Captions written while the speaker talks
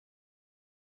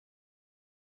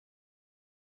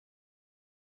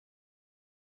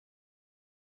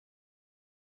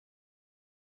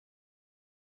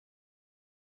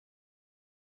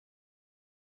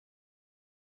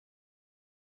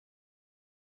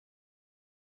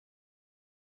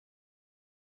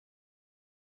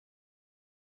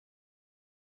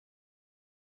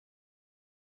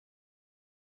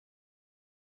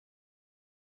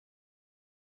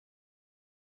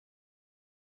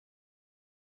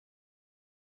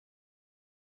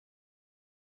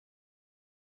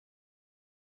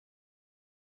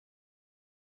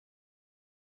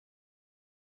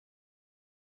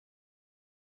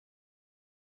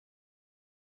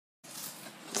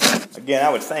Again, I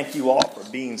would thank you all for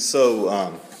being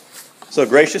so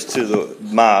gracious to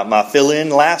my fill-in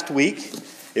last week.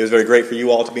 It was very great for you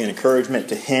all to be an encouragement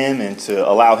to him and to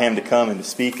allow him to come and to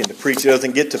speak and to preach. He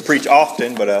doesn't get to preach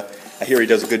often, but I hear he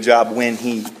does a good job when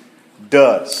he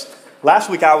does. Last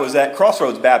week I was at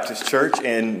Crossroads Baptist Church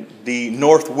in the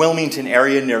North Wilmington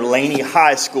area near Laney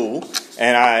High School,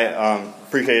 and I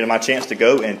appreciated my chance to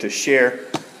go and to share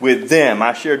with them.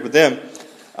 I shared with them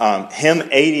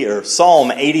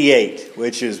Psalm 88,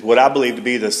 which is what I believe to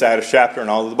be the saddest chapter in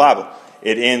all of the Bible.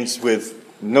 It ends with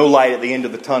no light at the end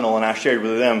of the tunnel, and I shared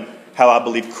with them how I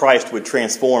believe Christ would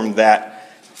transform that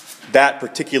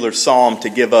particular psalm to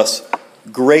give us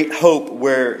great hope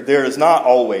where there is not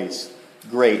always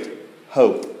great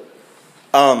hope.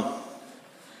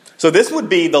 So this would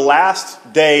be the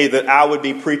last day that I would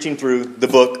be preaching through the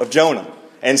book of Jonah.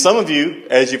 And some of you,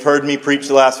 as you've heard me preach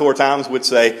the last 4 times, would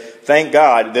say, thank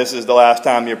God this is the last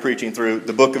time you're preaching through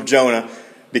the book of Jonah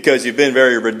because you've been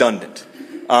very redundant.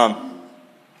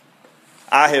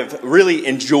 I have really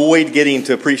enjoyed getting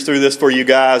to preach through this for you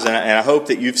guys, and I hope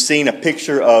that you've seen a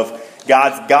picture of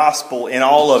God's gospel in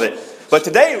all of it. But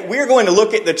today we're going to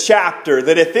look at the chapter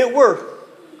that if it were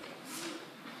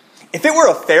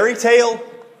a fairy tale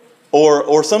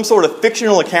or some sort of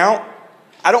fictional account,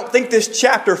 I don't think this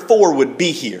chapter 4 would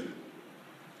be here.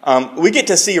 We get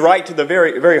to see right to the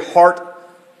very, very heart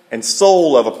and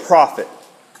soul of a prophet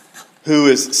who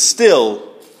is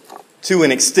still, to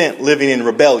an extent, living in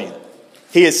rebellion.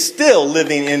 He is still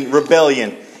living in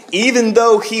rebellion, even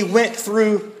though he went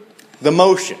through the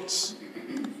motions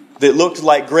that looked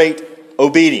like great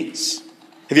obedience.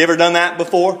 Have you ever done that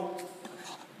before?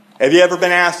 Have you ever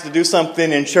been asked to do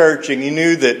something in church and you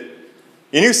knew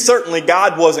certainly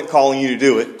God wasn't calling you to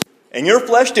do it, and your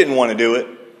flesh didn't want to do it,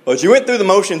 but you went through the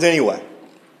motions anyway?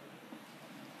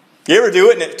 You ever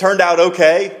do it and it turned out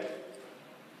okay,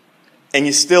 and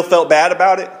you still felt bad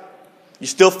about it? You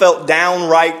still felt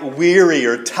downright weary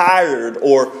or tired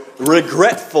or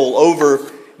regretful over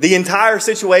the entire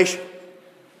situation?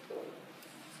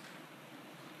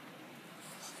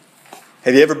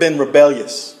 Have you ever been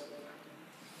rebellious,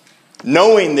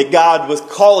 knowing that God was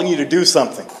calling you to do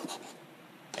something,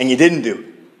 and you didn't do it?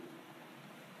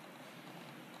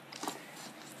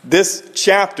 This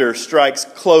chapter strikes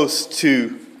close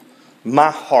to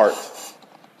my heart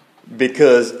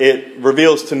because it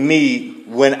reveals to me,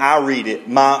 when I read it,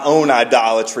 my own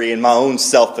idolatry and my own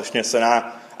selfishness. And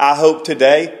I hope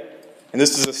today, and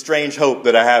this is a strange hope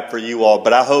that I have for you all,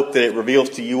 but I hope that it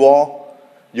reveals to you all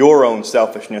your own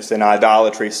selfishness and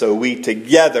idolatry, so we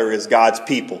together as God's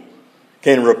people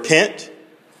can repent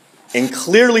and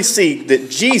clearly see that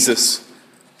Jesus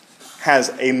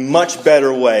has a much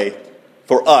better way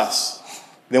for us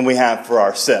than we have for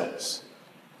ourselves.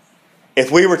 If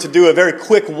we were to do a very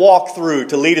quick walkthrough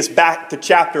to lead us back to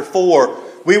chapter 4,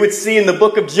 we would see in the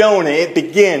book of Jonah, it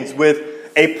begins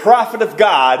with a prophet of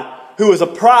God who was a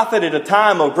prophet at a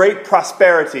time of great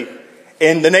prosperity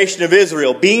in the nation of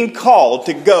Israel, being called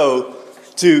to go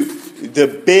to the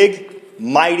big,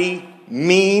 mighty,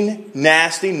 mean,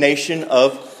 nasty nation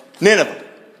of Nineveh.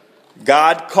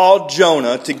 God called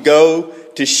Jonah to go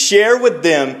to share with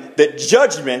them that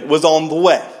judgment was on the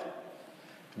way.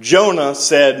 Jonah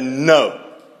said no.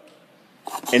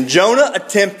 And Jonah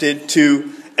attempted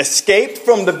to escape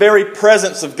from the very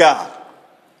presence of God.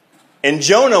 And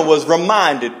Jonah was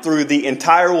reminded through the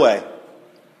entire way.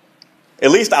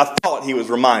 At least I thought he was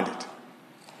reminded.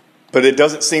 But it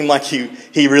doesn't seem like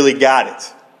he really got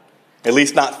it. At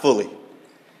least not fully.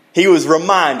 He was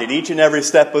reminded each and every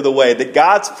step of the way that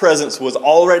God's presence was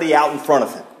already out in front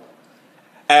of him.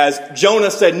 As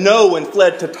Jonah said no and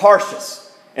fled to Tarshish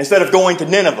instead of going to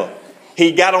Nineveh,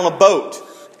 he got on a boat,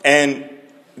 and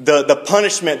the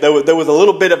punishment, there was a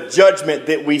little bit of judgment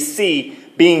that we see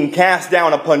being cast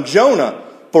down upon Jonah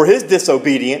for his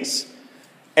disobedience.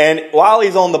 And while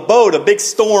he's on the boat, a big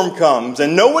storm comes,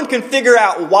 and no one can figure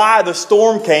out why the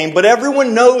storm came, but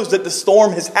everyone knows that the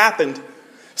storm has happened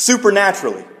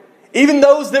supernaturally. Even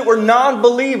those that were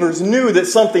non-believers knew that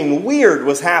something weird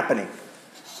was happening.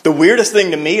 The weirdest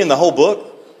thing to me in the whole book,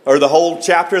 or the whole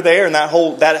chapter there, and that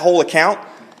whole account,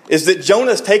 is that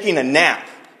Jonah's taking a nap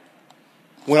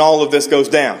when all of this goes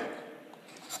down.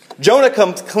 Jonah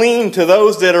comes clean to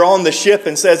those that are on the ship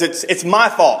and says, it's my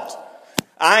fault.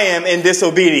 I am in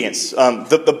disobedience.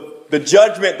 The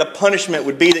judgment, the punishment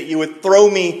would be that you would throw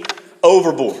me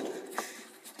overboard.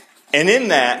 And in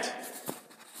that,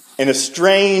 in a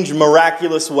strange,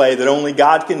 miraculous way that only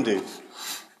God can do,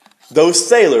 those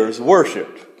sailors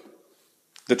worshiped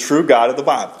the true God of the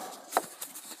Bible,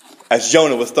 as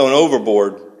Jonah was thrown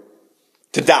overboard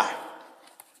to die.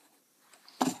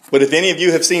 But if any of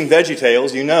you have seen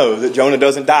VeggieTales, you know that Jonah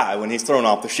doesn't die when he's thrown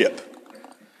off the ship.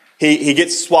 He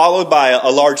gets swallowed by a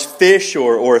large fish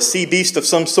or a sea beast of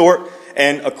some sort.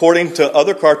 And according to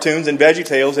other cartoons and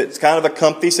VeggieTales, it's kind of a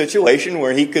comfy situation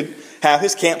where he could have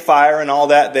his campfire and all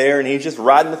that there, and he's just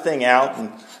riding the thing out.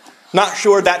 And not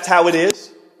sure that's how it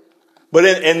is. But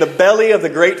in the belly of the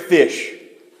great fish,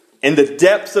 in the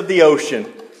depths of the ocean,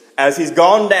 as he's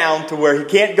gone down to where he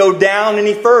can't go down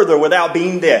any further without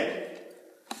being dead,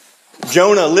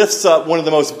 Jonah lifts up one of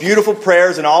the most beautiful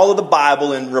prayers in all of the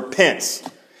Bible and repents.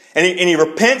 And he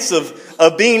repents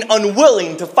of being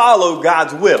unwilling to follow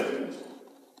God's will.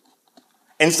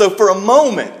 And so for a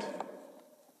moment,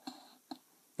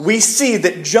 we see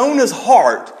that Jonah's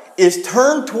heart is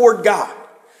turned toward God.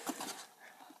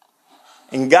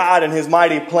 And God, in his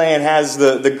mighty plan, has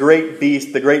the great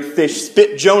beast, the great fish,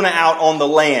 spit Jonah out on the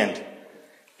land.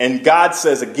 And God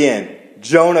says again,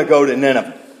 Jonah, go to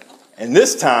Nineveh. And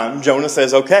this time, Jonah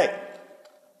says, okay.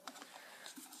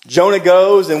 Jonah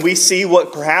goes, and we see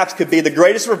what perhaps could be the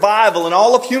greatest revival in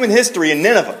all of human history in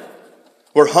Nineveh,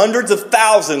 where hundreds of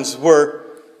thousands were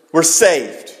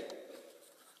saved.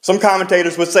 Some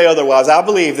commentators would say otherwise. I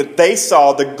believe that they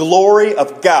saw the glory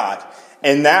of God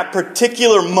in that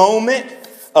particular moment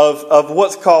of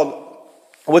what's called,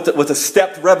 with a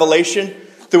stepped revelation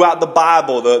throughout the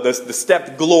Bible, the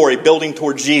stepped glory building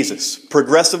toward Jesus,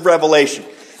 progressive revelation.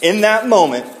 In that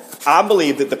moment, I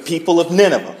believe that the people of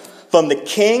Nineveh, from the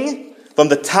king, from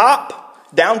the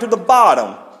top down to the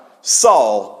bottom,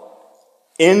 saw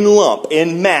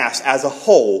in mass, as a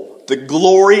whole, the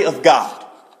glory of God.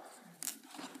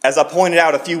 As I pointed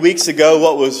out a few weeks ago,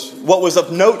 what was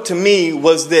of note to me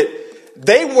was that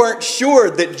they weren't sure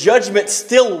that judgment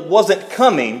still wasn't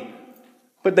coming,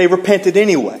 but they repented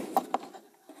anyway.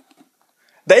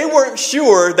 They weren't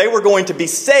sure they were going to be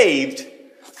saved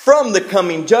from the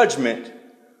coming judgment,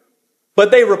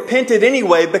 but they repented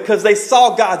anyway because they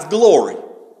saw God's glory,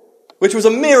 which was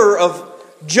a mirror of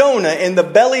Jonah in the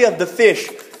belly of the fish,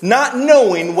 not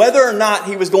knowing whether or not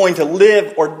he was going to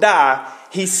live or die.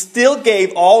 He still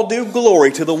gave all due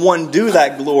glory to the one due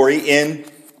that glory in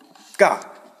God.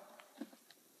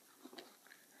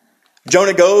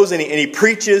 Jonah goes and he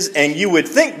preaches, and you would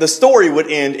think the story would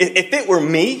end. If it were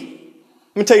me,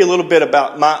 let me tell you a little bit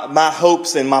about my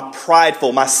hopes and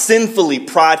my sinfully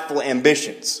prideful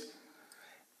ambitions.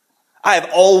 I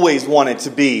have always wanted to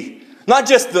be not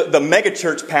just the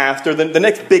megachurch pastor, the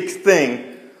next big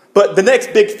thing, but the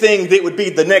next big thing that would be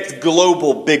the next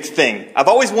global big thing. I've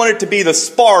always wanted to be the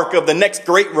spark of the next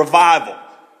great revival.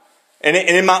 And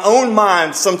in my own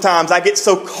mind, sometimes I get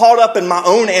so caught up in my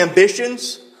own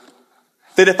ambitions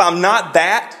that if I'm not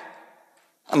that,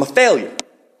 I'm a failure.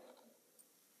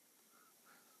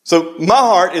 So my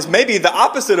heart is maybe the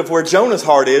opposite of where Jonah's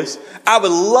heart is. I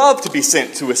would love to be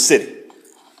sent to a city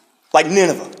like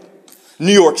Nineveh,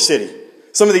 New York City.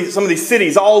 Some of these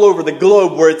cities all over the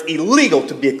globe where it's illegal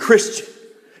to be a Christian,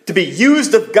 to be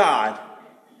used of God,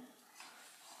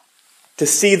 to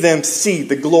see them see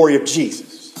the glory of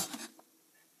Jesus.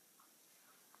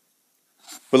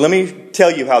 But let me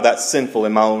tell you how that's sinful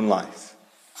in my own life.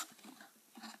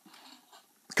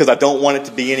 Because I don't want it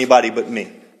to be anybody but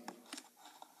me.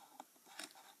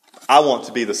 I want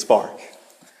to be the spark.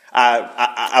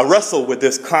 I wrestle with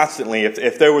this constantly.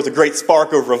 If there was a great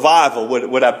spark of revival,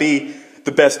 would I be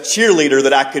the best cheerleader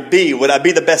that I could be? Would I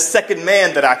be the best second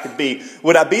man that I could be?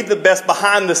 Would I be the best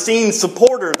behind-the-scenes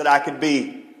supporter that I could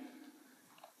be?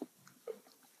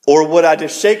 Or would I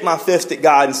just shake my fist at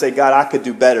God and say, God, I could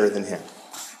do better than him?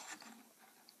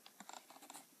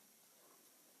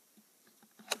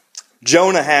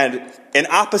 Jonah had an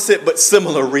opposite but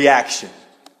similar reaction.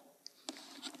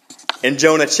 In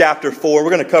Jonah chapter 4, we're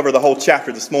going to cover the whole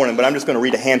chapter this morning, but I'm just going to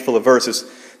read a handful of verses.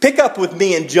 Pick up with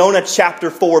me in Jonah chapter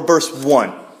 4, verse 1.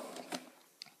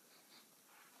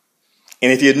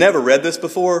 And if you had never read this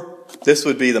before, this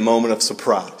would be the moment of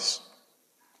surprise.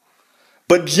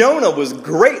 But Jonah was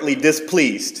greatly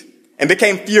displeased and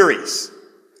became furious.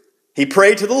 He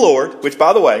prayed to the Lord, which,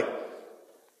 by the way,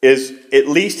 is at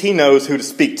least he knows who to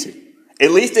speak to. At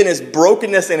least in his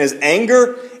brokenness and his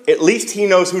anger, at least he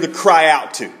knows who to cry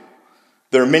out to.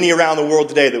 There are many around the world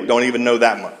today that don't even know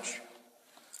that much.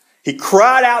 He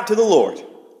cried out to the Lord.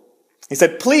 He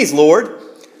said, please, Lord,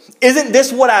 isn't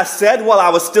this what I said while I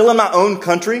was still in my own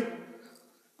country?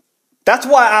 That's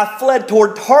why I fled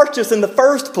toward Tarshish in the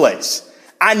first place.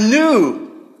 I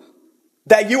knew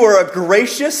that you are a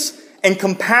gracious and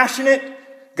compassionate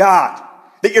God,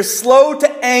 that you're slow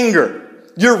to anger,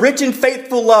 you're rich in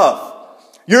faithful love.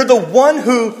 You're the one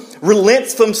who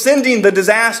relents from sending the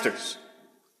disasters.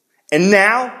 And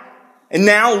now,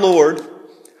 Lord,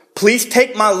 please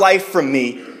take my life from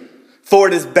me, for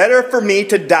it is better for me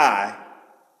to die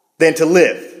than to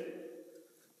live.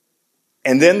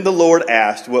 And then the Lord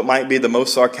asked what might be the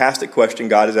most sarcastic question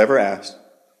God has ever asked.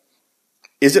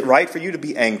 Is it right for you to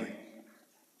be angry?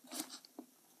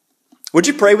 Would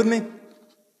you pray with me?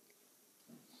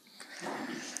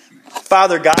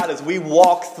 Father God, as we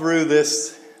walk through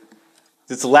this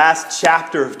last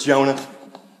chapter of Jonah,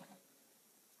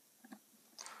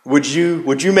 would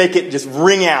you make it just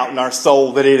ring out in our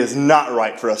soul that it is not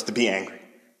right for us to be angry?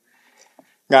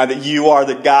 God, that you are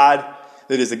the God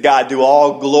that is a God due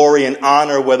all glory and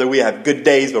honor, whether we have good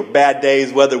days or bad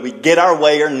days, whether we get our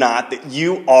way or not, that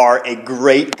you are a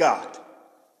great God.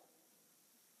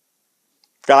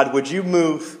 God, would you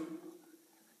move,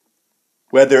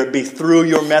 whether it be through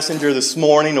your messenger this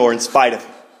morning or in spite of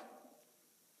him?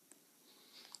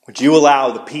 Would you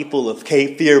allow the people of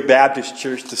Cape Fear Baptist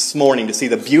Church this morning to see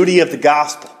the beauty of the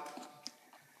gospel,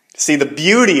 to see the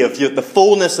beauty of the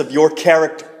fullness of your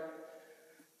character,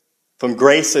 from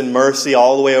grace and mercy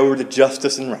all the way over to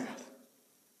justice and wrath?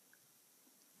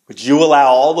 Would you allow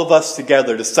all of us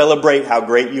together to celebrate how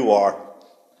great you are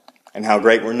and how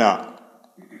great we're not?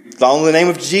 It's all in the name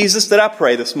of Jesus that I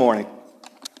pray this morning.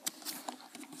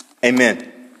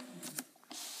 Amen.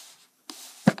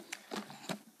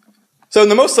 So in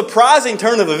the most surprising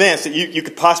turn of events that you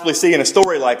could possibly see in a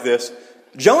story like this,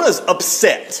 Jonah's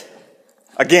upset.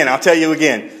 Again, I'll tell you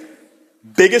again.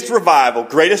 Biggest revival,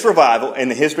 greatest revival in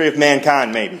the history of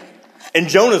mankind, maybe. And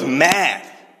Jonah's mad.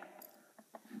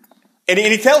 And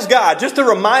he tells God, just to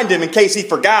remind him in case he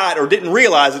forgot or didn't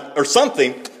realize it or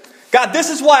something, God, this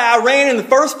is why I ran in the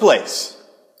first place.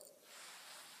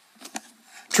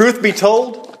 Truth be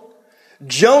told,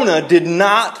 Jonah did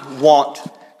not want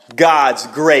God's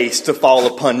grace to fall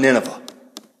upon Nineveh.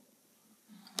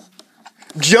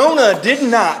 Jonah did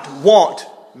not want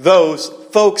those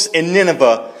folks in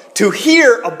Nineveh to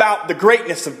hear about the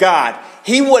greatness of God.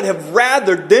 He would have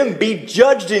rather them be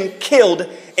judged and killed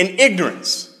in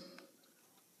ignorance.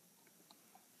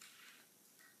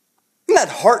 Isn't that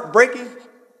heartbreaking?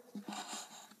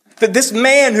 That this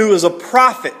man who was a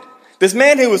prophet, this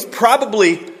man who was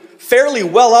probably fairly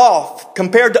well off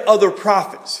compared to other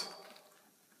prophets,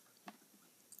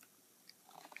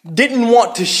 didn't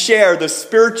want to share the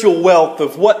spiritual wealth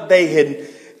of what they had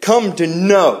come to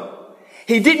know.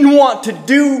 He didn't want to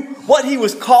do what he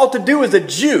was called to do as a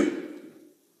Jew.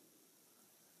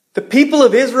 The people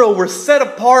of Israel were set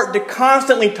apart to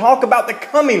constantly talk about the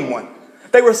coming one.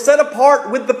 They were set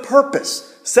apart with the purpose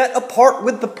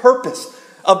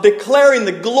of declaring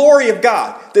the glory of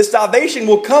God, that salvation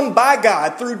will come by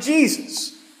God through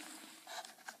Jesus.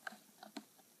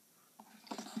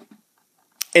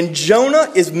 And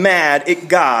Jonah is mad at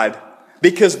God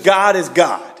because God is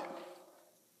God.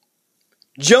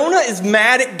 Jonah is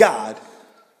mad at God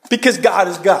because God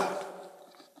is God.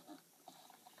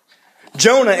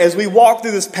 Jonah, as we walk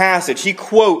through this passage, he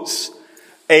quotes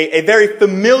a very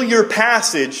familiar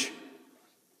passage,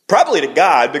 probably to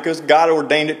God because God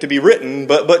ordained it to be written,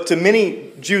 but to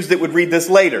many Jews that would read this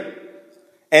later.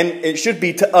 And it should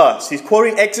be to us. He's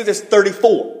quoting Exodus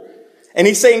 34. And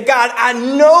he's saying, God, I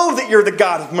know that you're the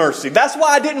God of mercy. That's why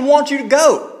I didn't want you to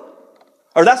go.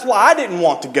 Or that's why I didn't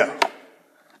want to go.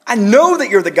 I know that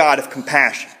you're the God of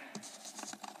compassion.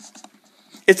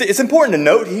 It's important to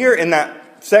note here in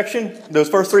that section, those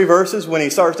first 3 verses, when he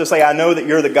starts to say, I know that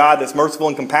you're the God that's merciful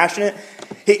and compassionate,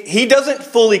 he doesn't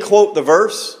fully quote the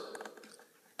verse.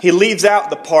 He leaves out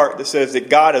the part that says that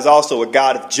God is also a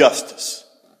God of justice.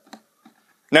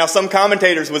 Now, some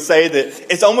commentators would say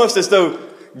that it's almost as though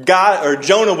God or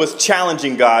Jonah was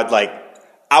challenging God, like,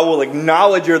 I will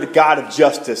acknowledge you're the God of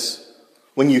justice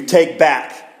when you take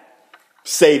back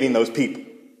saving those people.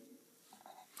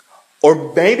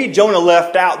 Or maybe Jonah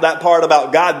left out that part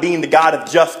about God being the God of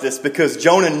justice because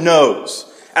Jonah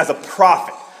knows as a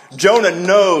prophet, Jonah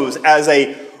knows as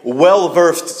a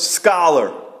well-versed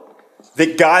scholar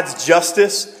that God's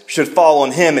justice should fall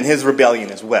on him and his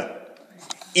rebellion as well.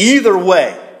 Either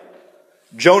way,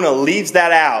 Jonah leaves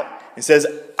that out and says,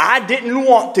 I didn't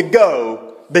want to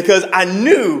go because I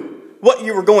knew what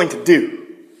you were going to do.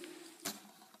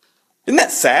 Isn't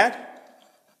that sad?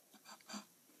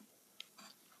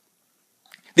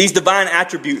 These divine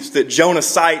attributes that Jonah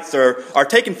cites are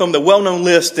taken from the well-known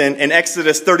list in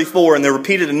Exodus 34, and they're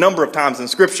repeated a number of times in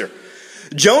Scripture.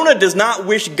 Jonah does not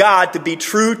wish God to be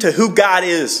true to who God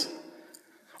is,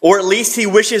 or at least he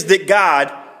wishes that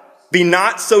God be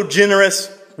not so generous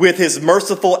with his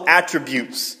merciful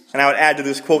attributes. And I would add to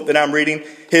this quote that I'm reading,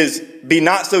 be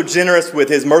not so generous with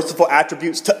his merciful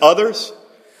attributes to others,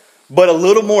 but a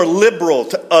little more liberal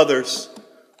to others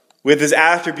with his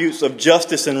attributes of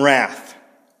justice and wrath.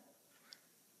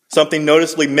 Something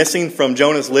noticeably missing from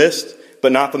Jonah's list,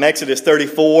 but not from Exodus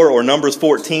 34 or Numbers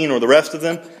 14 or the rest of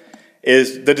them,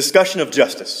 is the discussion of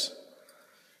justice.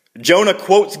 Jonah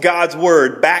quotes God's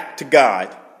word back to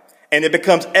God, and it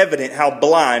becomes evident how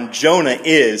blind Jonah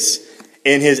is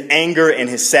in his anger and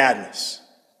his sadness.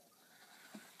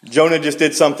 Jonah just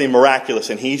did something miraculous,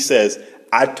 and he says,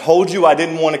 I told you I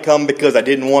didn't want to come because I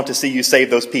didn't want to see you save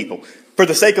those people. For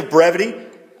the sake of brevity,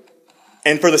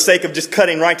 and for the sake of just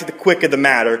cutting right to the quick of the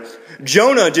matter,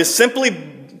 Jonah just simply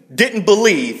didn't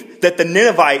believe that the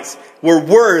Ninevites were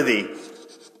worthy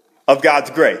of God's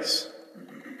grace.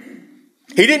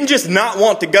 He didn't just not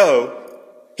want to go.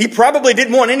 He probably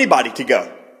didn't want anybody to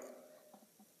go.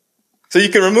 So you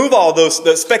can remove all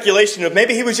the speculation of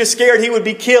maybe he was just scared he would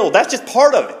be killed. That's just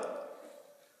part of it.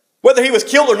 Whether he was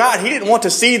killed or not, he didn't want to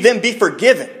see them be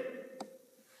forgiven.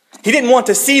 He didn't want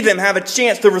to see them have a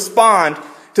chance to respond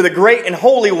to the great and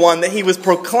holy one that he was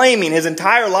proclaiming his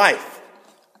entire life.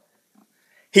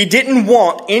 He didn't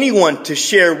want anyone to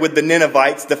share with the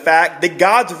Ninevites the fact that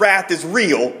God's wrath is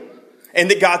real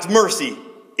and that God's mercy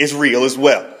is real as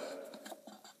well.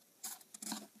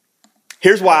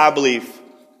 Here's why I believe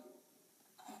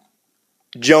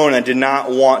Jonah did not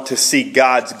want to see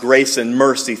God's grace and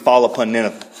mercy fall upon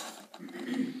Nineveh.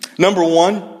 Number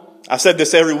one, I've said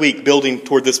this every week building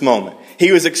toward this moment.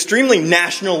 He was extremely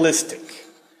nationalistic.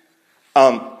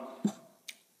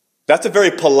 That's a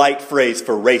very polite phrase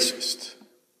for racist.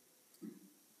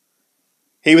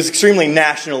 He was extremely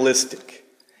nationalistic.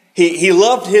 He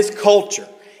loved his culture.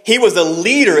 He was a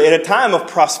leader at a time of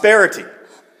prosperity.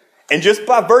 And just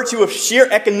by virtue of sheer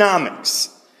economics,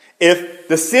 if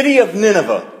the city of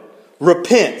Nineveh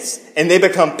repents and they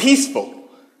become peaceful,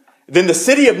 then the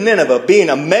city of Nineveh, being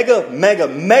a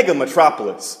mega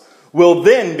metropolis, will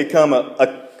then become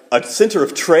a center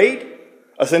of trade,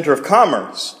 a center of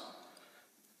commerce.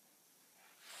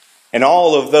 And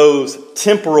all of those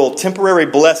temporary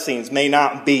blessings may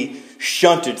not be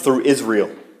shunted through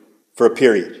Israel for a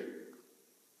period.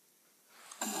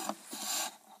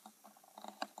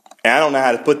 And I don't know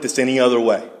how to put this any other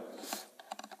way.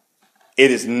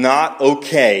 It is not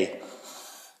okay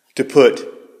to put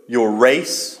your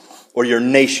race or your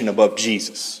nation above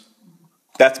Jesus.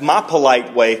 That's my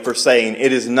polite way for saying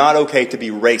it is not okay to be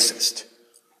racist.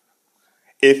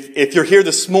 If you're here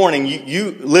this morning,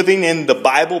 you living in the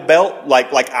Bible Belt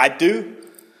like I do,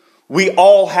 we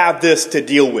all have this to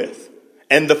deal with.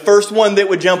 And the first one that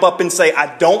would jump up and say,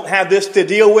 I don't have this to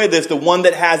deal with, is the one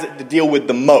that has it to deal with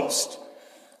the most.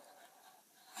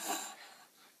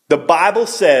 The Bible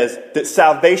says that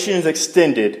salvation is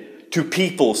extended to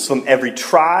peoples from every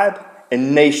tribe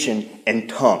and nation and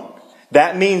tongue.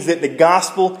 That means that the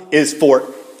gospel is for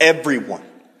everyone.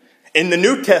 In the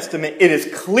New Testament, it is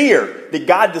clear that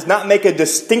God does not make a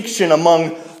distinction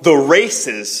among the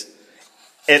races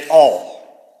at all.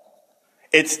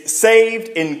 It's saved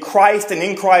in Christ and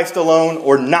in Christ alone,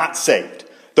 or not saved.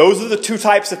 Those are the two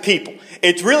types of people.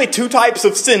 It's really two types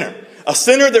of sinner. A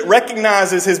sinner that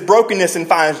recognizes his brokenness and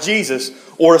finds Jesus,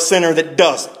 or a sinner that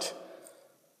doesn't.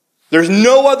 There's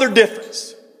no other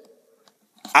difference.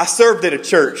 I served at a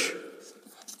church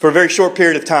for a very short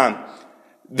period of time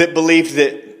that believed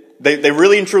that they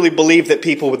really and truly believed that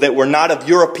people that were not of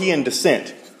European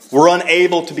descent were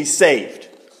unable to be saved.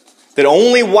 That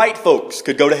only white folks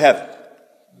could go to heaven.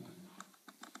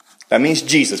 That means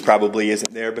Jesus probably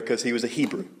isn't there because he was a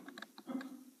Hebrew.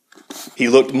 He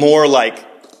looked more like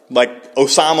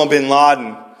Osama bin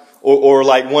Laden or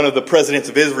like one of the presidents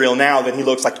of Israel now than he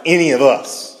looks like any of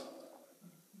us.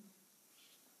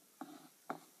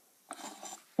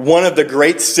 One of the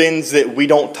great sins that we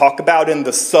don't talk about in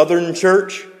the Southern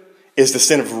church is the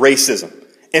sin of racism.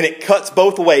 And it cuts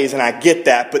both ways, and I get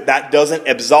that, but that doesn't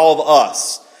absolve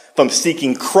us from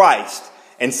seeking Christ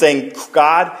and saying,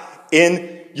 God,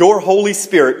 in your Holy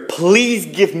Spirit, please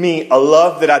give me a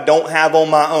love that I don't have on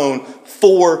my own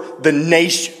for the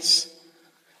nations.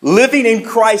 Living in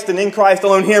Christ and in Christ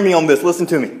alone, hear me on this, listen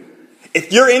to me.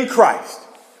 If you're in Christ,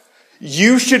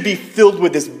 you should be filled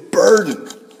with this burden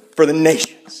for the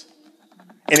nations.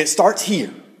 And it starts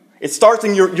here. It starts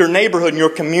in your neighborhood and your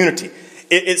community.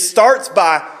 It starts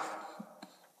by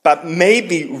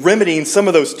maybe remedying some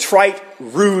of those trite,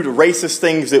 rude, racist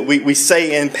things that we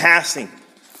say in passing.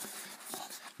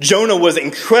 Jonah was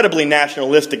incredibly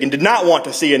nationalistic and did not want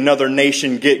to see another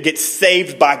nation get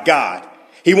saved by God.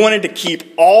 He wanted to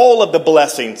keep all of the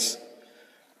blessings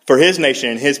for his nation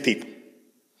and his people.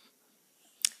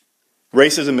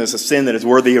 Racism is a sin that is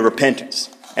worthy of repentance.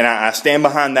 And I stand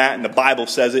behind that, and the Bible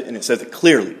says it, and it says it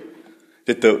clearly.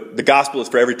 that the gospel is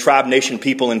for every tribe, nation,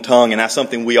 people, and tongue, and that's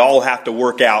something we all have to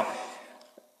work out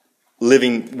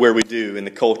living where we do in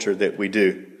the culture that we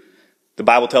do. The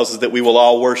Bible tells us that we will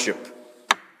all worship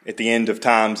at the end of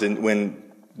times, and when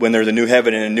there's a new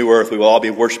heaven and a new earth, we will all be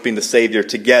worshiping the Savior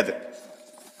together.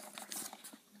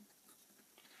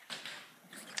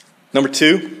 Number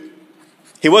 2,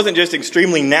 he wasn't just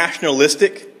extremely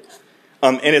nationalistic.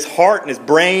 In his heart and his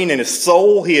brain and his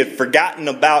soul, he had forgotten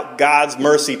about God's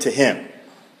mercy to him.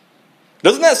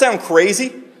 Doesn't that sound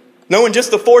crazy? Knowing just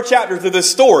the 4 chapters of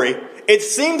this story, it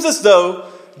seems as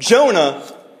though Jonah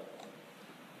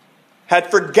had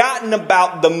forgotten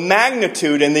about the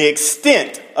magnitude and the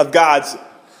extent of God's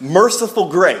merciful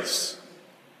grace.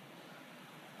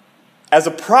 As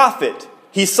a prophet,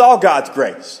 he saw God's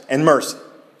grace and mercy.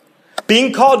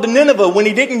 Being called to Nineveh when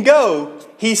he didn't go,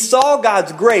 he saw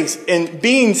God's grace and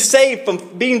being saved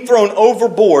from being thrown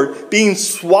overboard, being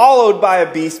swallowed by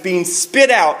a beast, being spit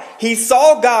out. He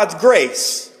saw God's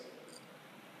grace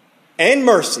and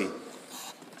mercy.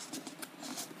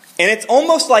 And it's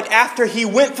almost like after he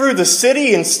went through the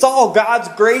city and saw God's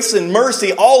grace and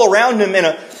mercy all around him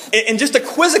in just a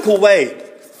quizzical way,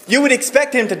 you would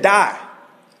expect him to die.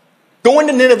 Going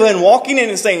to Nineveh and walking in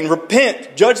and saying,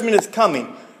 "Repent, judgment is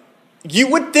coming." You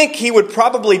would think he would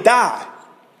probably die,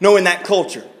 knowing that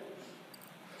culture.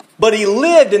 But he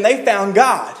lived and they found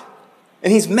God.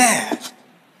 And he's mad.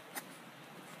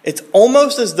 It's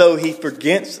almost as though he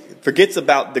forgets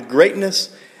about the greatness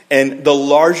and the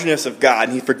largeness of God.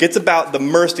 And he forgets about the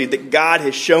mercy that God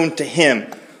has shown to him.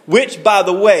 Which, by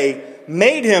the way,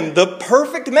 made him the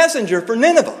perfect messenger for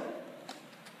Nineveh.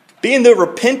 Being the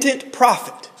repentant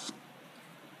prophet.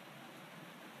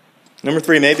 Number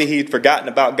 3, maybe he'd forgotten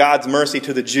about God's mercy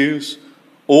to the Jews.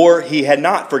 Or he had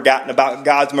not forgotten about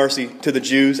God's mercy to the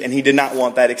Jews, and he did not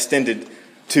want that extended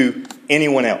to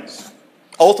anyone else.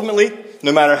 Ultimately,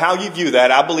 no matter how you view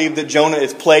that, I believe that Jonah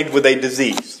is plagued with a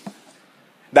disease.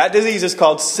 That disease is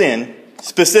called sin.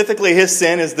 Specifically, his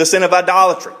sin is the sin of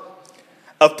idolatry.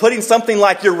 Of putting something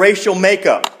like your racial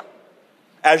makeup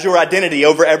as your identity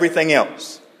over everything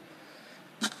else.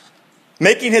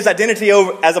 Making his identity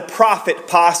as a prophet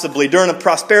possibly during a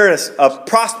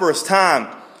prosperous time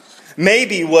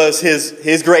maybe was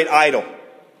his great idol.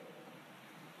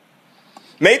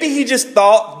 Maybe he just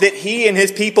thought that he and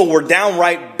his people were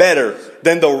downright better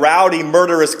than the rowdy,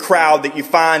 murderous crowd that you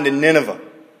find in Nineveh.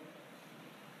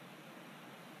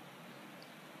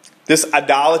 This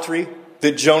idolatry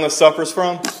that Jonah suffers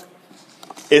from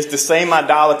is the same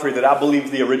idolatry that I believe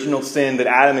is the original sin that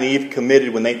Adam and Eve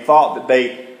committed when they thought that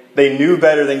they knew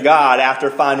better than God after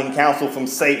finding counsel from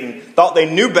Satan. Thought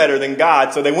they knew better than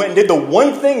God, so they went and did the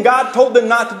one thing God told them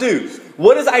not to do.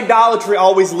 What does idolatry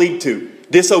always lead to?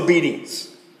 Disobedience.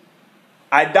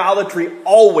 Idolatry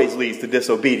always leads to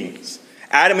disobedience.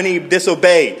 Adam and Eve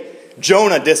disobeyed.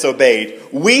 Jonah disobeyed.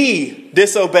 We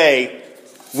disobey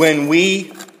when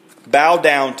we bow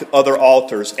down to other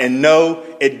altars. And no,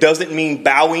 it doesn't mean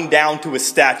bowing down to a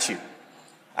statue.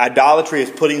 Idolatry is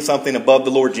putting something above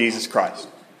the Lord Jesus Christ.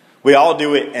 We all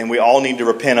do it, and we all need to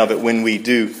repent of it when we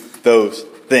do those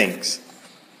things.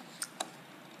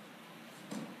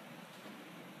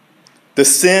 The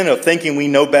sin of thinking we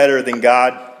know better than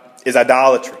God is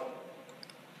idolatry.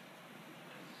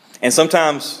 And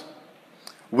sometimes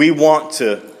we want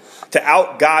to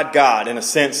out-God God in a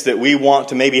sense that we want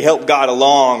to maybe help God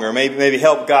along or maybe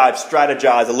help God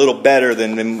strategize a little better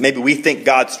than maybe we think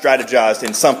God strategized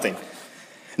in something.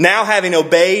 Now, having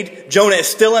obeyed, Jonah is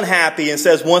still unhappy and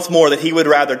says once more that he would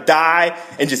rather die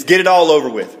and just get it all over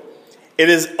with. It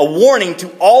is a warning to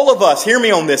all of us. Hear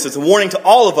me on this. It's a warning to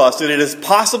all of us that it is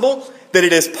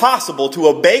possible to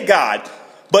obey God,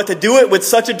 but to do it with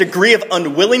such a degree of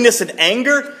unwillingness and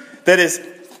anger that is,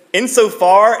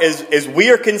 insofar as we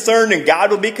are concerned and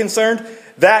God will be concerned,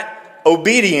 that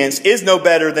obedience is no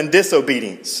better than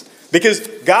disobedience. Because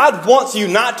God wants you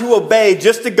not to obey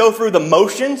just to go through the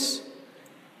motions.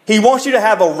 He wants you to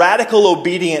have a radical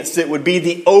obedience that would be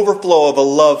the overflow of a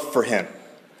love for Him.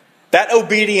 That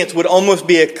obedience would almost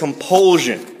be a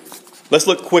compulsion. Let's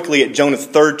look quickly at Jonah's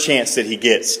third chance that he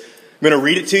gets. I'm going to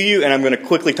read it to you and I'm going to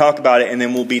quickly talk about it and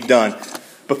then we'll be done.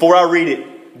 Before I read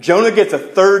it, Jonah gets a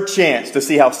third chance to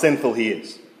see how sinful he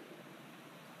is.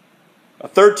 A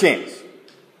third chance.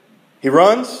 He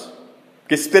runs,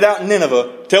 gets spit out in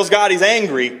Nineveh, tells God he's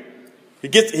angry. He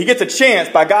gets a chance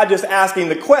by God just asking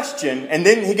the question, and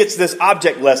then he gets this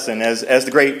object lesson, as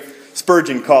the great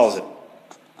Spurgeon calls it.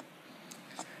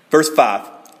 Verse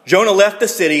 5. Jonah left the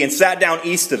city and sat down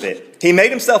east of it. He made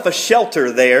himself a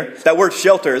shelter there. That word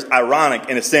shelter is ironic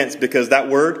in a sense because that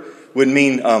word would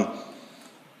mean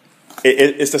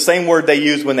It's the same word they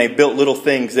used when they built little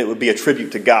things that would be a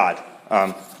tribute to God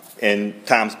in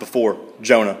times before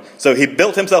Jonah. So he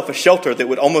built himself a shelter that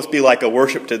would almost be like a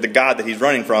worship to the God that he's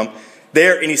running from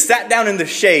there. And he sat down in the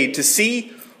shade to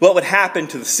see what would happen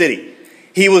to the city.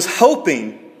 He was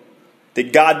hoping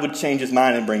that God would change his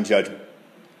mind and bring judgment.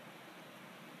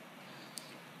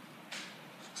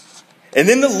 And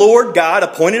then the Lord God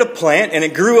appointed a plant, and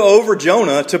it grew over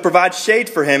Jonah to provide shade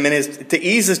for him and to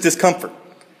ease his discomfort.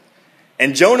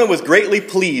 And Jonah was greatly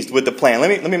pleased with the plant.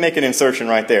 Let me make an insertion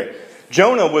right there.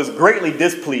 Jonah was greatly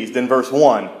displeased in verse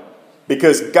 1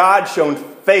 because God showed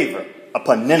favor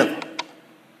upon Nineveh.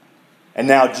 And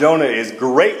now Jonah is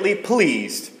greatly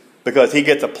pleased because he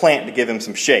gets a plant to give him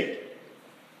some shade.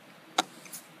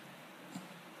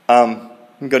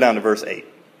 Let me go down to verse 8.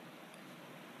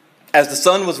 As the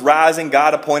sun was rising,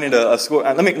 God appointed a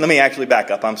let me actually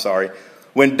back up. I'm sorry.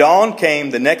 When dawn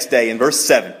came the next day, in verse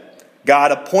 7,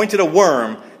 God appointed a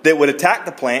worm that would attack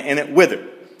the plant, and it withered.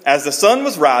 As the sun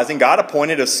was rising, God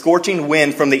appointed a scorching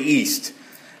wind from the east.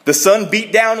 The sun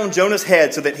beat down on Jonah's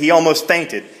head so that he almost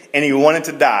fainted, and he wanted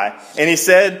to die. And he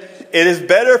said, "It is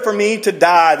better for me to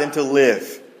die than to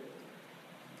live."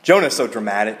 Jonah's so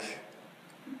dramatic.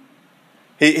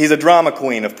 He's a drama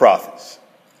queen of prophets.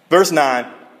 Verse 9,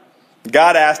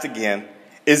 God asked again,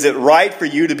 "Is it right for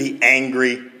you to be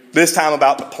angry, this time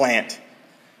about the plant?"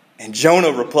 And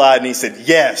Jonah replied and he said,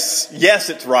 Yes,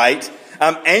 it's right.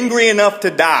 I'm angry enough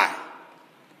to die.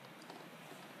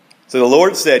 So the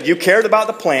Lord said, "You cared about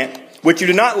the plant, which you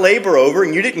did not labor over,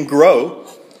 and you didn't grow.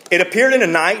 It appeared in a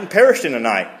night and perished in a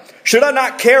night. Should I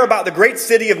not care about the great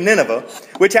city of Nineveh,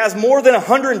 which has more than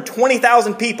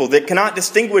 120,000 people that cannot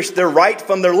distinguish their right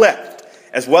from their left,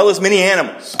 as well as many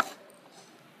animals?"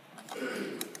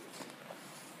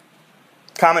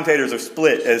 Commentators are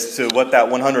split as to what that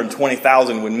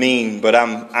 120,000 would mean, but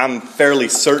I'm fairly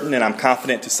certain and I'm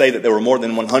confident to say that there were more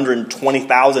than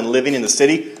 120,000 living in the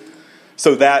city.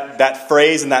 So that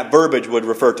phrase and that verbiage would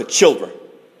refer to children.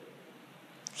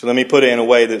 So let me put it in a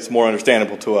way that's more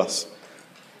understandable to us.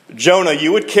 Jonah,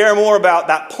 you would care more about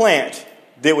that plant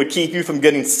that would keep you from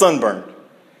getting sunburned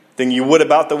than you would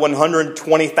about the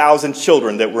 120,000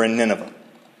 children that were in Nineveh.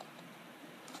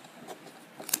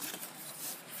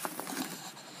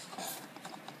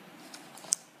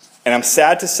 And I'm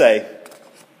sad to say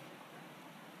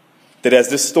that as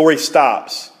this story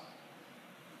stops,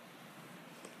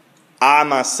 I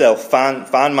myself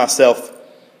find myself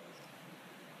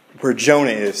where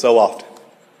Jonah is so often,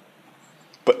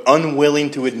 but unwilling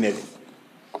to admit it.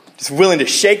 Just willing to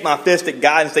shake my fist at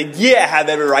God and say, "Yeah, I have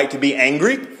every right to be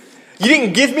angry. You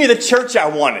didn't give me the church I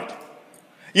wanted.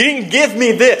 You didn't give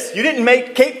me this. You didn't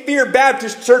make Cape Fear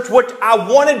Baptist Church what I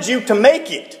wanted you to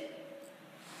make it."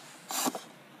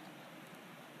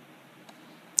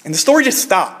 And the story just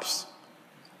stops.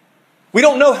 We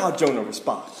don't know how Jonah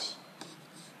responds.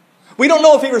 We don't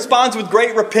know if he responds with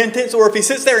great repentance or if he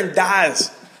sits there and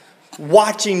dies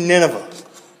watching Nineveh.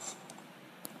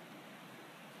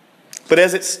 But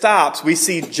as it stops, we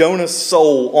see Jonah's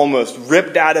soul almost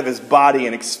ripped out of his body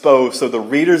and exposed so the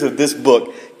readers of this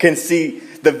book can see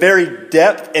the very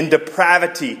depth and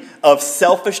depravity of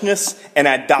selfishness and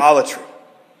idolatry.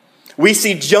 We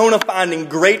see Jonah finding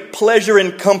great pleasure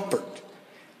and comfort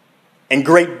and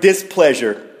great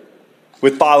displeasure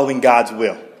with following God's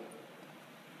will.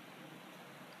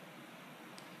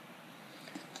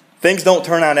 Things don't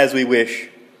turn out as we wish,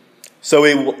 so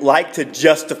we like to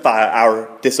justify our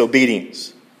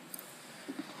disobedience.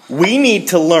 We need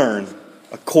to learn,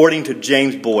 according to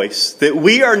James Boyce, that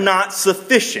we are not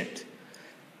sufficient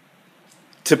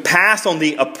to pass on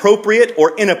the appropriate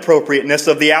or inappropriateness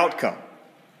of the outcome.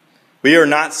 We are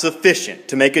not sufficient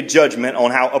to make a judgment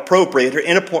on how appropriate or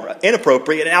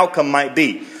inappropriate an outcome might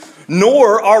be.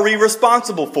 Nor are we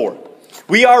responsible for it.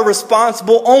 We are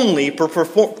responsible only for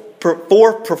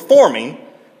performing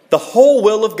the whole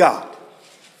will of God.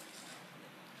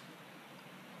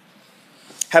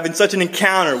 Having such an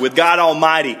encounter with God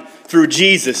Almighty through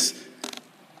Jesus,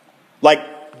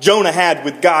 like Jonah had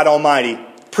with God Almighty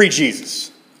pre-Jesus,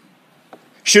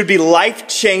 should be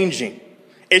life-changing.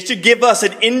 It should give us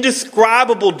an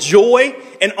indescribable joy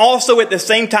and also at the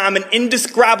same time an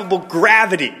indescribable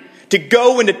gravity to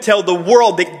go and to tell the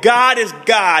world that God is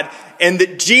God and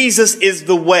that Jesus is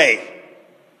the way.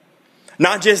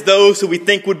 Not just those who we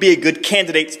think would be a good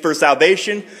candidates for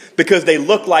salvation because they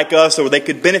look like us or they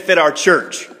could benefit our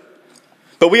church.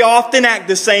 But we often act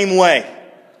the same way.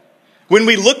 When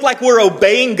we look like we're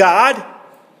obeying God,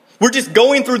 we're just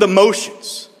going through the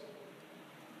motions.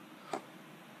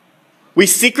 We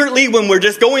secretly, when we're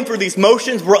just going through these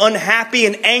motions, we're unhappy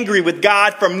and angry with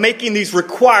God for making these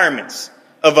requirements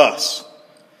of us.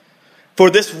 For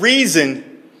this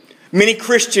reason, many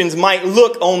Christians might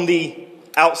look on the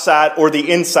outside or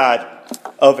the inside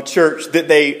of a church that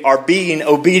they are being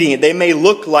obedient. They may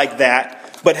look like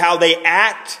that, but how they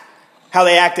act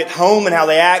at home and how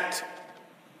they act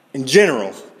in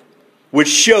general would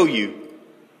show you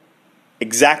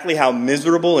exactly how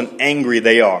miserable and angry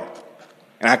they are.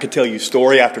 And I could tell you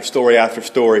story after story after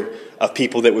story of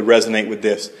people that would resonate with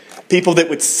this. People that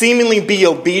would seemingly be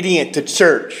obedient to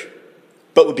church,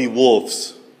 but would be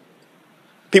wolves.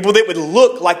 People that would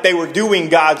look like they were doing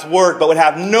God's work, but would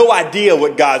have no idea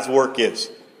what God's work is.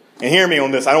 And hear me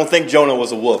on this. I don't think Jonah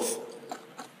was a wolf.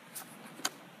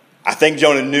 I think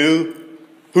Jonah knew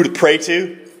who to pray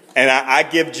to. And I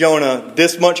give Jonah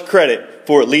this much credit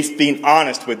for at least being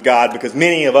honest with God, because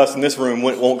many of us in this room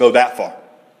won't go that far.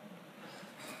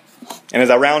 And as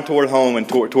I round toward home and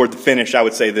toward the finish, I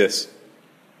would say this.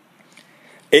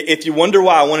 If you wonder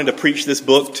why I wanted to preach this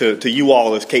book to you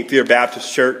all as Cape Fear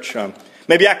Baptist Church,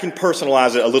 maybe I can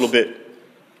personalize it a little bit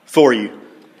for you.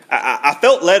 I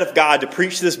felt led of God to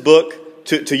preach this book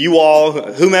to you all,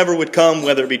 whomever would come,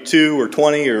 whether it be 2 or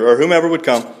 20 or whomever would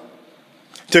come,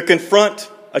 to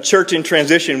confront a church in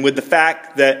transition with the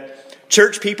fact that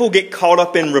church people get caught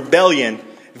up in rebellion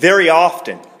very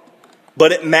often,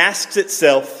 but it masks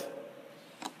itself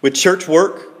with church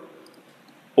work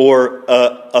or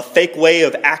a fake way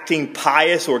of acting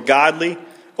pious or godly,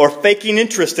 or faking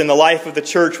interest in the life of the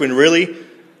church when really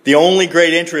the only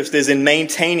great interest is in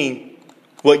maintaining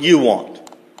what you want,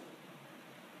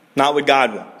 not what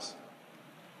God wants.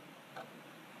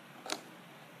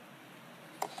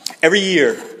 Every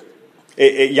year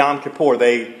at Yom Kippur,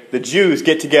 the Jews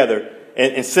get together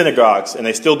in synagogues, and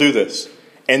they still do this,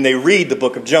 and they read the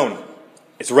book of Jonah.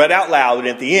 It's read out loud, and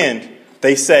at the end,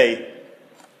 they say,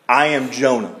 "I am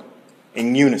Jonah,"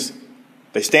 in unison.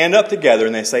 They stand up together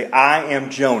and they say, "I am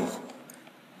Jonah."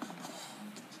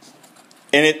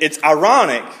 And it's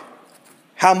ironic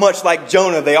how much like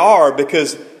Jonah they are,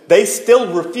 because they still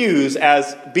refuse,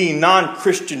 as being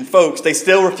non-Christian folks, they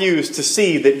still refuse to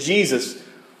see that Jesus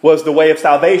was the way of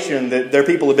salvation that their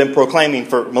people have been proclaiming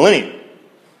for millennia.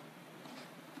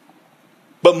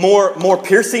 But more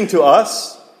piercing to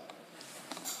us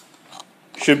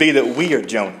should be that we are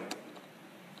Jonah.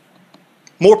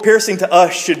 More piercing to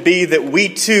us should be that we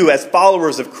too, as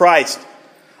followers of Christ,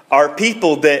 are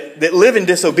people that live in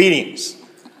disobedience.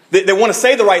 That want to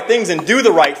say the right things and do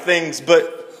the right things,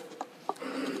 but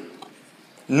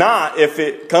not if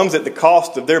it comes at the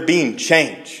cost of there being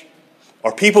change.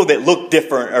 Or people that look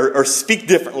different or speak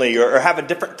differently or have a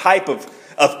different type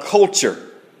of culture.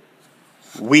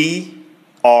 We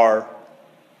are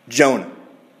Jonah.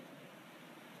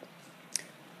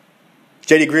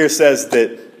 J.D. Greer says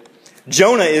that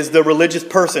Jonah is the religious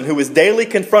person who is daily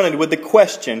confronted with the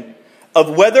question of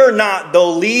whether or not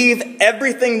they'll leave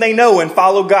everything they know and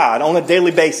follow God on a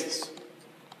daily basis.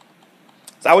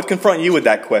 So I would confront you with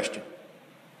that question.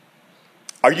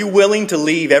 Are you willing to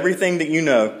leave everything that you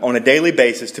know on a daily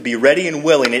basis to be ready and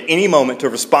willing at any moment to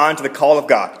respond to the call of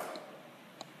God?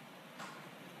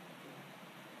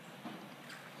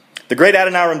 The great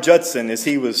Adoniram Judson, as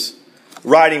he was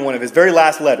writing one of his very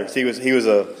last letters, he was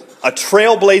a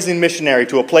trailblazing missionary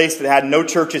to a place that had no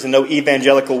churches and no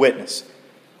evangelical witness.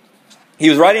 He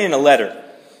was writing in a letter,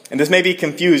 and this may be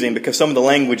confusing because some of the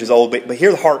language is old, but hear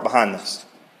the heart behind this.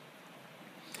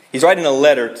 He's writing a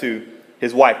letter to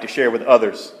his wife to share with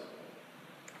others,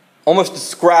 almost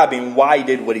describing why he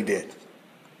did what he did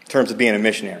in terms of being a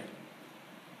missionary.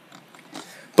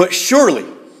 But surely,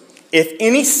 if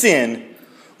any sin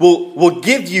will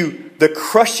give you the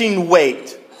crushing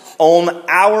weight on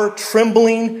our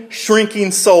trembling,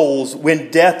 shrinking souls when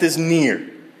death is near,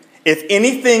 if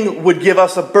anything would give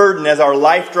us a burden as our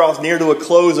life draws near to a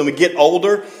close and we get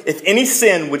older, if any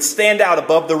sin would stand out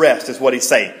above the rest, is what he's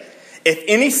saying. If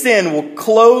any sin will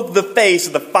clothe the face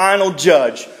of the final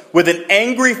judge with an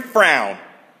angry frown,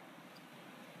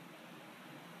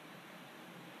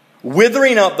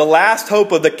 withering up the last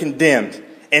hope of the condemned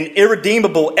and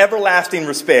irredeemable everlasting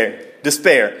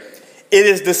despair, it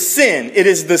is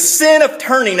the sin of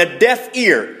turning a deaf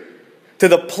ear to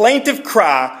the plaintive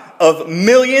cry of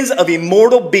millions of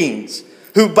immortal beings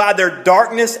who by their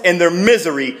darkness and their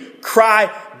misery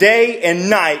cry day and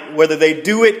night, whether they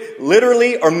do it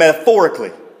literally or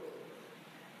metaphorically.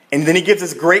 And then he gives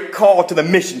this great call to the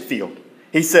mission field.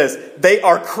 He says, they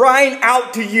are crying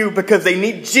out to you because they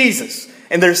need Jesus.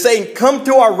 And they're saying, come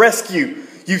to our rescue,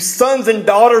 you sons and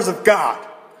daughters of God.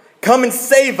 Come and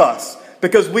save us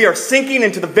because we are sinking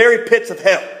into the very pits of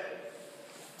hell.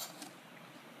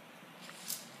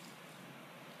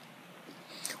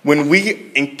 When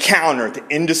we encounter the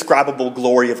indescribable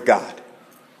glory of God,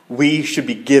 we should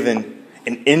be given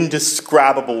an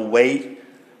indescribable weight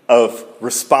of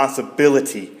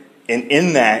responsibility. And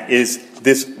in that is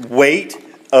this weight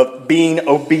of being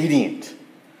obedient.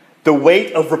 The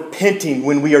weight of repenting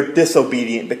when we are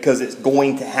disobedient, because it's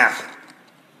going to happen.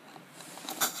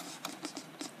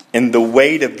 And the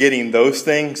weight of getting those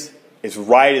things as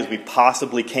right as we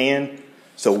possibly can,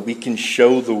 so we can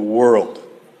show the world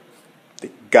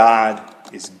that God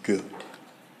is good.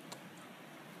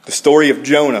 The story of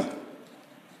Jonah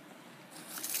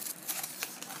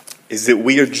is that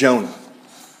we are Jonah,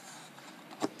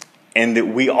 and that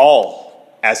we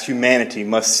all, as humanity,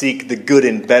 must seek the good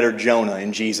and better Jonah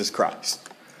in Jesus Christ.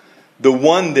 The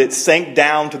one that sank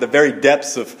down to the very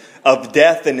depths of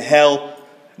death and hell,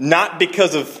 not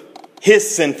because of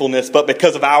his sinfulness, but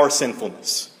because of our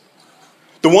sinfulness.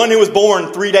 The one who was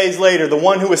born 3 days later, the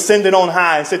one who ascended on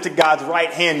high and sits at God's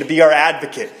right hand to be our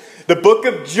advocate. The book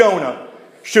of Jonah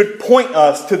should point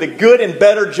us to the good and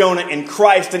better Jonah in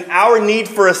Christ and our need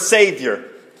for a Savior,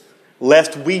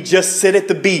 lest we just sit at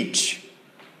the beach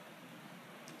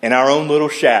in our own little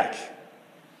shack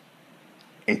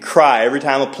and cry every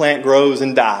time a plant grows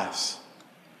and dies,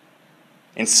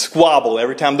 and squabble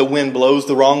every time the wind blows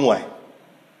the wrong way,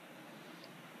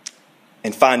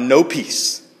 and find no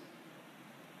peace.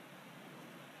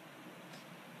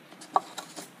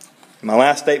 My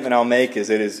last statement I'll make is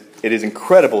it is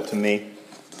incredible to me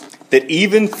that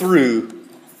even through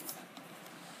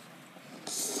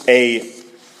a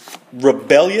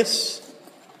rebellious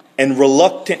and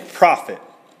reluctant prophet,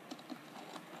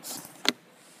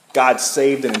 God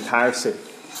saved an entire city.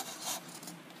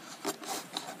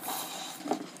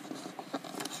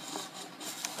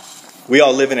 We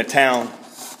all live in a town,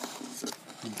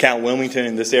 count Wilmington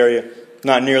in this area,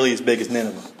 not nearly as big as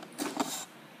Nineveh.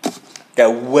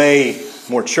 Got way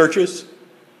more churches,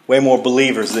 way more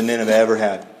believers than Nineveh ever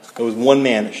had. There was one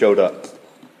man that showed up.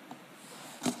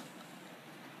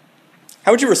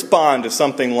 How would you respond to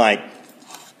something like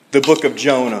the book of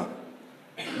Jonah?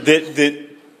 That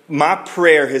my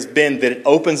prayer has been that it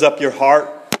opens up your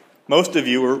heart. Most of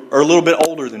you are a little bit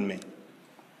older than me.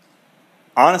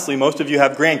 Honestly, most of you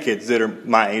have grandkids that are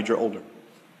my age or older.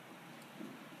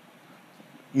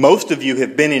 Most of you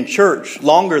have been in church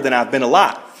longer than I've been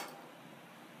alive.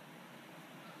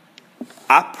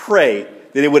 I pray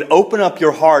that it would open up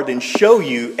your heart and show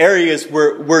you areas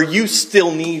where you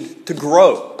still need to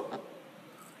grow.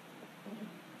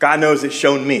 God knows it's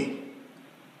shown me.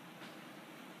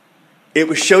 It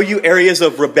would show you areas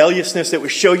of rebelliousness. It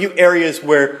would show you areas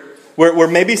where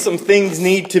maybe some things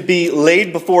need to be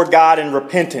laid before God in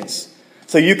repentance,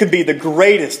 so you could be the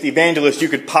greatest evangelist you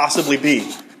could possibly be.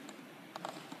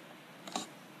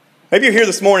 Maybe you're here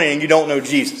this morning and you don't know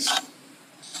Jesus.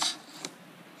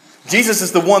 Jesus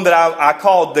is the one that I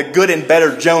call the good and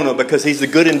better Jonah, because he's the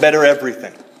good and better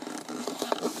everything.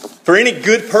 For any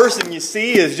good person you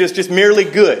see is just merely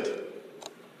good.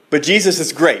 But Jesus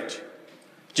is great.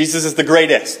 Jesus is the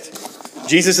greatest.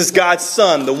 Jesus is God's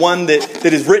Son, the one that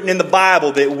is written in the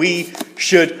Bible that we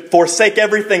should forsake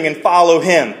everything and follow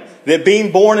Him. That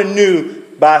being born anew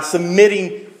by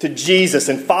submitting to Jesus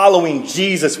and following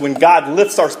Jesus when God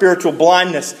lifts our spiritual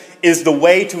blindness is the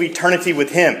way to eternity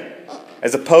with Him,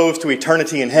 as opposed to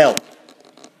eternity in hell.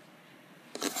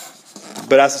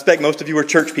 But I suspect most of you are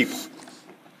church people.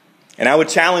 And I would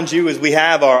challenge you as we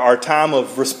have our time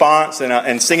of response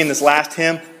and singing this last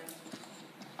hymn.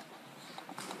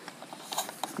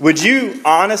 Would you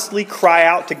honestly cry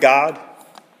out to God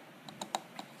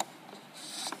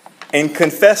and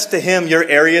confess to Him your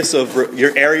areas of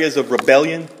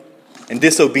rebellion and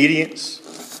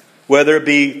disobedience, whether it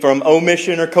be from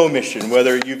omission or commission,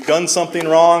 whether you've done something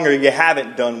wrong or you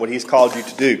haven't done what He's called you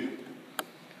to do?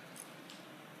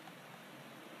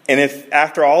 And if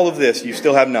after all of this you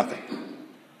still have nothing,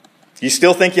 you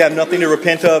still think you have nothing to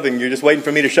repent of and you're just waiting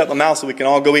for me to shut my mouth so we can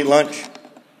all go eat lunch,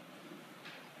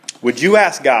 would you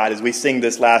ask God as we sing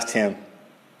this last hymn,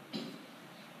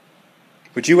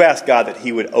 would you ask God that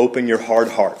He would open your hard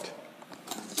heart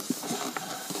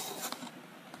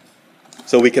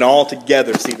so we can all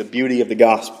together see the beauty of the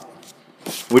gospel?